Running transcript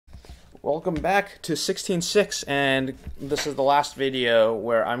Welcome back to 16.6, and this is the last video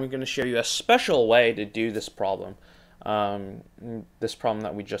where I'm going to show you a special way to do this problem. This problem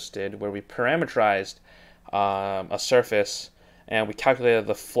that we just did, where we parameterized a surface and we calculated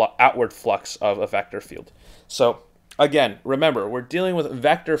the outward flux of a vector field. So again, remember, we're dealing with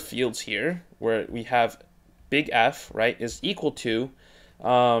vector fields here, where we have big F, right, is equal to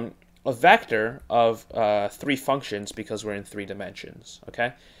a vector of three functions because we're in three dimensions,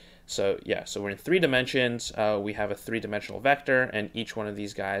 okay? So yeah, so we're in three dimensions, we have a three-dimensional vector, and each one of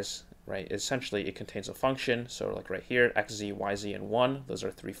these guys, right, essentially it contains a function. So like right here, x, z, y, z, and 1, those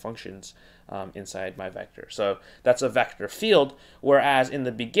are three functions inside my vector. So that's a vector field, whereas in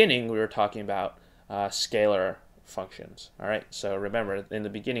the beginning we were talking about scalar functions, all right? So remember, in the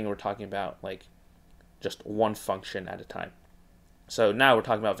beginning we're talking about like just one function at a time. So now we're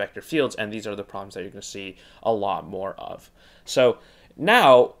talking about vector fields, and these are the problems that you're going to see a lot more of. So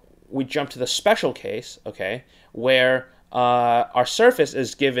now we jump to the special case, okay, where our surface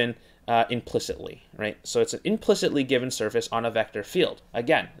is given implicitly, right? So it's an implicitly given surface on a vector field.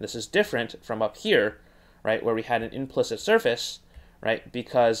 Again, this is different from up here, right, where we had an implicit surface, right,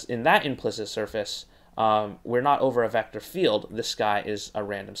 because in that implicit surface, we're not over a vector field. This guy is a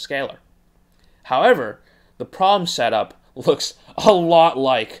random scalar. However, the problem setup looks a lot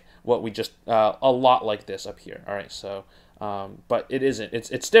like what we just, a lot like this up here, all right, so but it isn't.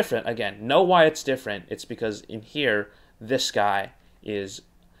 It's different. Again, know why it's different. It's because in here, this guy is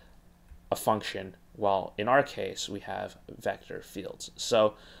a function, while in our case, we have vector fields.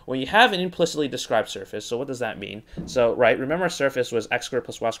 So when you have an implicitly described surface, so what does that mean? So, right, remember our surface was x squared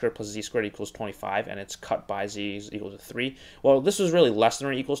plus y squared plus z squared equals 25, and it's cut by z is equal to 3. Well, this was really less than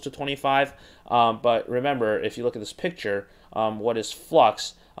or equals to 25, but remember, if you look at this picture, what is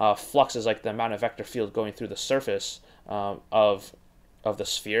flux? Flux is like the amount of vector field going through the surface of the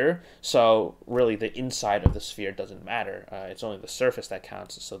sphere. So really the inside of the sphere doesn't matter. It's only the surface that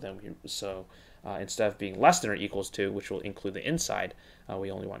counts. So then instead of being less than or equals to, which will include the inside,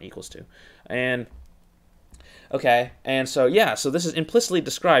 we only want equals to. And okay, and so yeah, so this is implicitly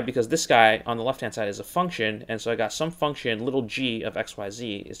described because this guy on the left hand side is a function, and so I got some function little g of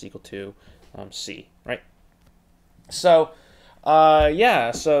xyz is equal to c, right? So yeah,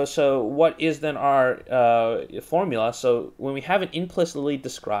 so what is then our formula? So when we have an implicitly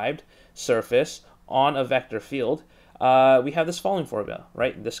described surface on a vector field, we have this following formula,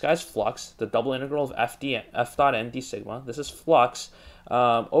 right? This guy's flux, the double integral of f dot n d sigma. This is flux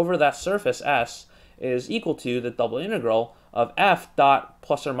over that surface S is equal to the double integral of f dot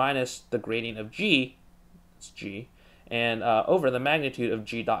plus or minus the gradient of g, it's g, and over the magnitude of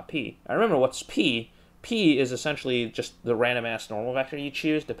g dot p. Now remember, what's p? P is essentially just the random ass normal vector you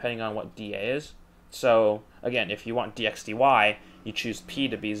choose depending on what dA is. So again, if you want dx dy, you choose P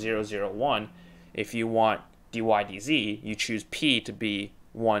to be 0, 0, 1. If you want dy dz, you choose P to be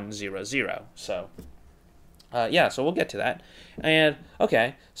 1, 0, 0. So yeah, so we'll get to that. And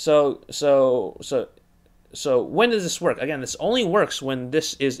okay, so when does this work? Again, this only works when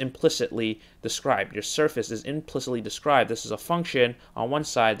this is implicitly described. Your surface is implicitly described. This is a function on one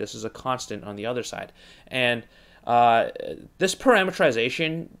side. This is a constant on the other side. And this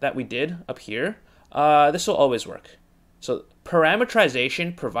parameterization that we did up here, this will always work. So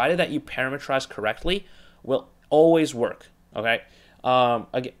parameterization, provided that you parameterize correctly, will always work. Okay,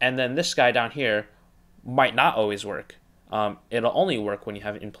 and then this guy down here might not always work. It'll only work when you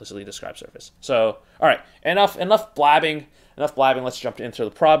have an implicitly described surface. So, all right, enough blabbing. Let's jump into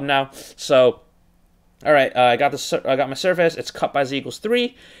the problem now. So, all right, I got my surface. It's cut by z equals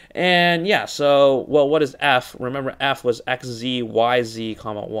 3, and yeah. So, well, what is f? Remember, f was x, z, y, z,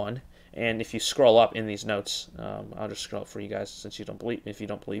 comma 1. And if you scroll up in these notes, I'll just scroll up for you guys since you don't believe. If you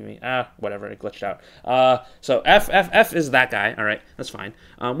don't believe me, whatever, it glitched out. So f is that guy. All right, that's fine.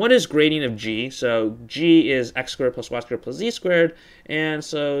 What is gradient of g? So g is x squared plus y squared plus z squared, and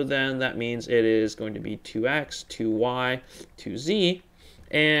so then that means it is going to be 2x, 2y, 2z,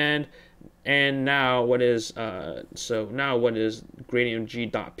 and now what is what is gradient of g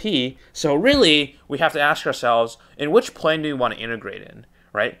dot p? So really, we have to ask ourselves, in which plane do we want to integrate in?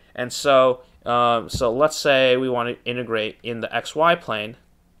 Right, and so let's say we want to integrate in the xy plane,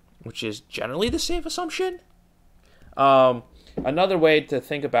 which is generally the safe assumption. Another way to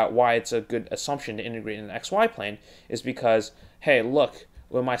think about why it's a good assumption to integrate in the xy plane is because, hey, look,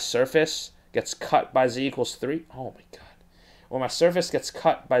 when my surface gets cut by z equals 3, oh my god, when my surface gets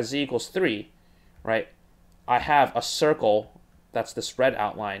cut by z equals 3, right, I have a circle, that's this red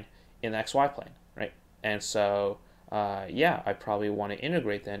outline, in the xy plane, right, and so yeah, I probably want to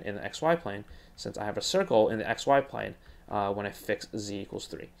integrate then in the xy plane, since I have a circle in the xy plane when I fix z equals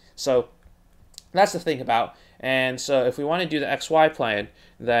 3. So that's the thing about. And so if we want to do the xy plane,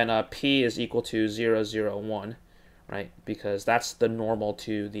 then p is equal to 0, 0, 1, right? Because that's the normal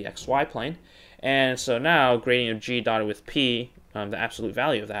to the xy plane. And so now gradient of g dotted with p, the absolute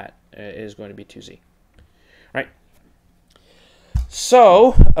value of that is going to be 2z, right?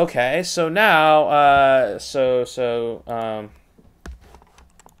 So, okay, so now,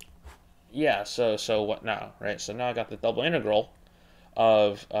 yeah, so what now, right? So now I got the double integral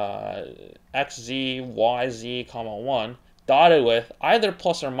of xz, yz, comma 1, dotted with either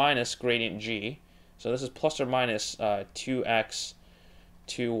plus or minus gradient g. So this is plus or minus 2x,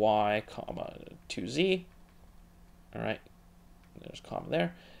 2y, comma 2z. All right, there's comma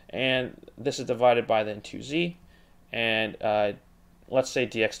there. And this is divided by then 2z. And let's say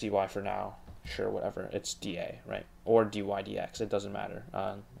dx dy for now. Sure, whatever. It's dA, right? Or dy dx. It doesn't matter.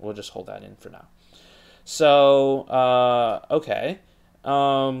 We'll just hold that in for now. So, okay.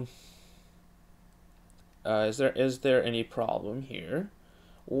 Is there any problem here?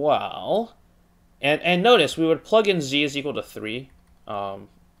 Well, and notice we would plug in z is equal to 3.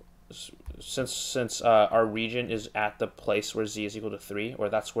 Since our region is at the place where z is equal to 3, or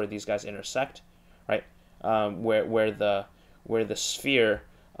that's where these guys intersect, right? Where the sphere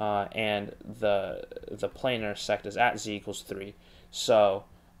and the plane intersect is at z equals 3. So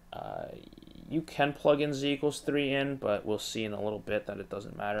you can plug in z equals 3 in, but we'll see in a little bit that it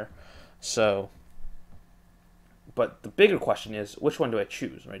doesn't matter. So, but the bigger question is, which one do I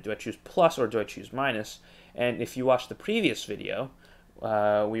choose, right? Do I choose plus or do I choose minus? And if you watch the previous video,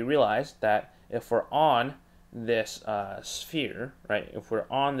 we realized that if we're on this sphere, right, if we're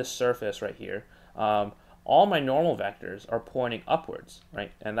on this surface right here, all my normal vectors are pointing upwards,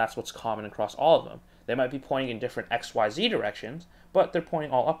 right? And that's what's common across all of them. They might be pointing in different x, y, z directions, but they're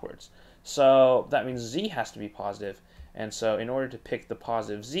pointing all upwards. So that means z has to be positive. And so in order to pick the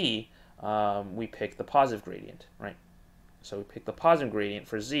positive z, we pick the positive gradient, right? So we pick the positive gradient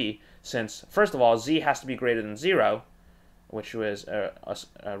for z, since, first of all, z has to be greater than 0, which was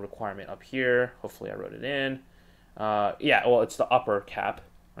a requirement up here. Hopefully I wrote it in. Yeah, well, it's the upper cap,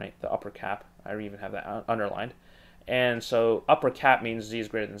 right? The upper cap. I even have that underlined. And so upper cap means z is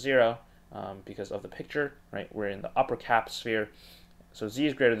greater than 0 because of the picture, right? We're in the upper cap sphere. So z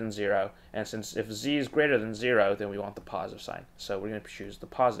is greater than 0. And since if z is greater than 0, then we want the positive sign. So we're going to choose the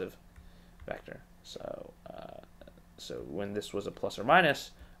positive vector. So, so when this was a plus or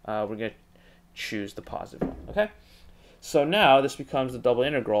minus, we're going to choose the positive one, okay? So now this becomes the double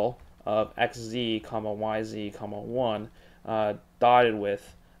integral of xz, comma yz, comma 1, dotted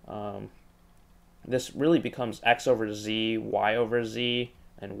with, this really becomes x over z, y over z,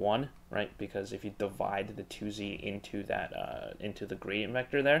 and 1, right? Because if you divide the 2z into that, into the gradient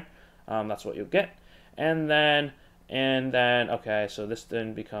vector there, that's what you'll get. And then, okay, so this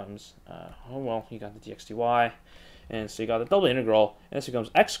then becomes, oh well, you got the dx dy, and so you got the double integral, and this becomes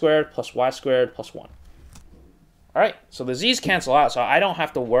x squared plus y squared plus 1. All right, so the z's cancel out, so I don't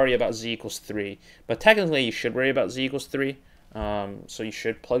have to worry about z equals 3. But technically, you should worry about z equals 3. So you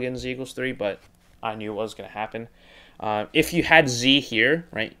should plug in z equals 3, but I knew what was going to happen. If you had z here,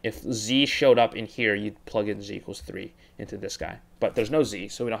 right, if z showed up in here, you'd plug in z equals 3 into this guy. But there's no z,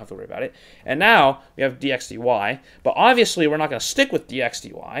 so we don't have to worry about it. And now we have dx dy, but obviously we're not going to stick with dx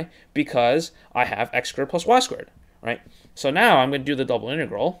dy because I have x squared plus y squared, right? So now I'm going to do the double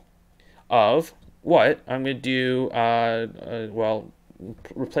integral of what? I'm going to do, well,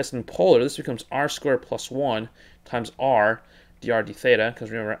 replace it in polar. This becomes r squared plus 1 times r dr d theta,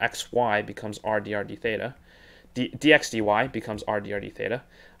 because remember xy becomes r dr d theta. Dx dy becomes r dr d theta.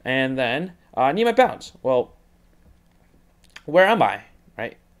 And then I need my bounds. Well, where am I,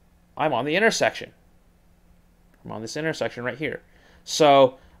 right? I'm on the intersection. I'm on this intersection right here.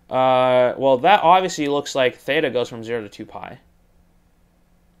 So, well, that obviously looks like theta goes from 0 to 2 pi.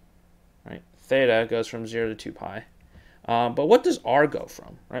 Right? Theta goes from 0 to 2 pi. But what does r go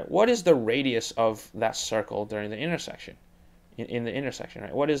from, right? What is the radius of that circle during the intersection? In the intersection,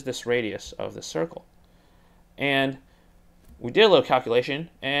 right? What is this radius of the circle? And we did a little calculation,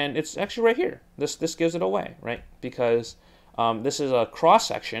 and it's actually right here. This gives it away, right? Because this is a cross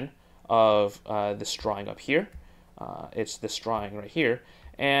section of this drawing up here. It's this drawing right here,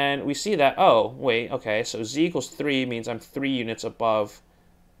 and we see that, oh wait, okay, so z equals 3 means I'm 3 units above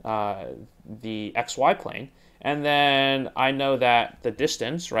the xy plane, and then I know that the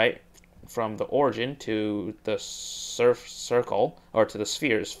distance, right, from the origin to the circle, or to the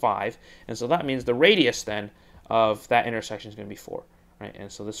sphere, is 5, and so that means the radius then of that intersection is going to be 4, right? And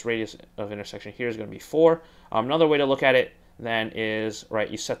so this radius of intersection here is going to be 4. Another way to look at it then is, right,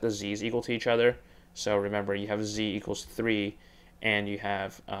 you set the z's equal to each other, So remember, you have z equals 3, and you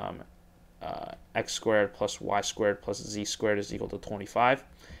have x squared plus y squared plus z squared is equal to 25.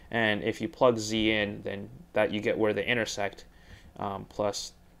 And if you plug z in, then that you get where they intersect.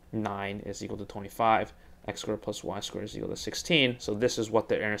 Plus 9 is equal to 25. X squared plus y squared is equal to 16. So this is what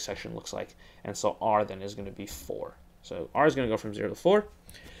their intersection looks like. And so r then is going to be 4. So r is going to go from 0 to 4.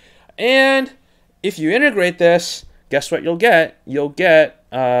 And if you integrate this, guess what you'll get? You'll get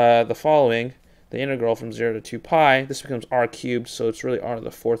the following. The integral from 0 to 2 pi. This becomes r cubed, so it's really r to the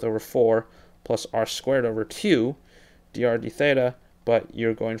 4th over 4 plus r squared over 2 dr d theta, but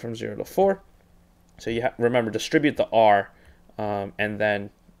you're going from 0 to 4. So you remember, distribute the r and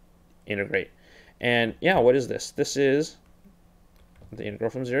then integrate. And yeah, what is this? This is the integral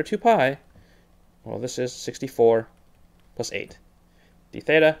from 0 to 2 pi. Well, this is 64 plus 8 d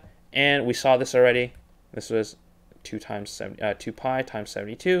theta. And we saw this already. This was 2 pi times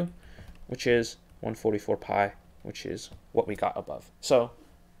 72, which is 144 pi, which is what we got above. So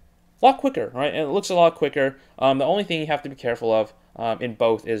a lot quicker, right? And it looks a lot quicker. The only thing you have to be careful of in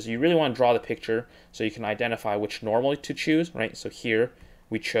both is you really want to draw the picture so you can identify which normal to choose, right? So here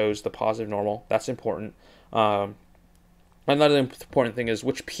we chose the positive normal. That's important. Another important thing is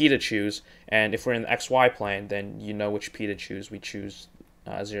which p to choose. And if we're in the xy plane, then you know which p to choose. We choose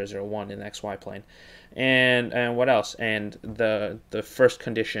 0, 0, 1 in the xy plane. And what else? And the first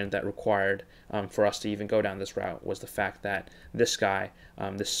condition that required for us to even go down this route was the fact that this guy,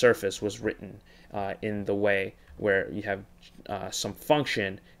 this surface, was written in the way where you have some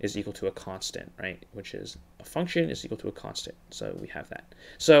function is equal to a constant, right? Which is a function is equal to a constant. So we have that.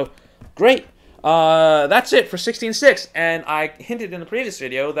 So great. That's it for 16.6. And I hinted in the previous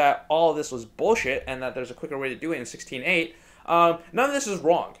video that all of this was bullshit and that there's a quicker way to do it in 16.8. None of this is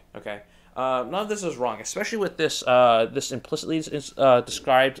wrong, okay? None of this is wrong, especially with this this implicitly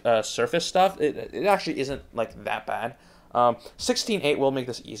described surface stuff. It actually isn't like that bad. 16.8 will make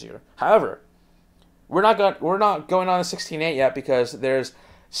this easier. However, we're not going on to 16.8 yet because there's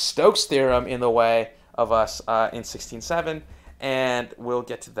Stokes' theorem in the way of us in 16.7, and we'll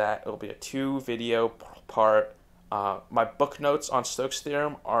get to that. It'll be a 2-video part. My book notes on Stokes'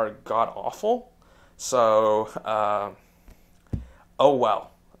 theorem are god awful, so oh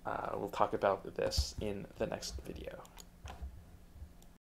well. We'll talk about this in the next video.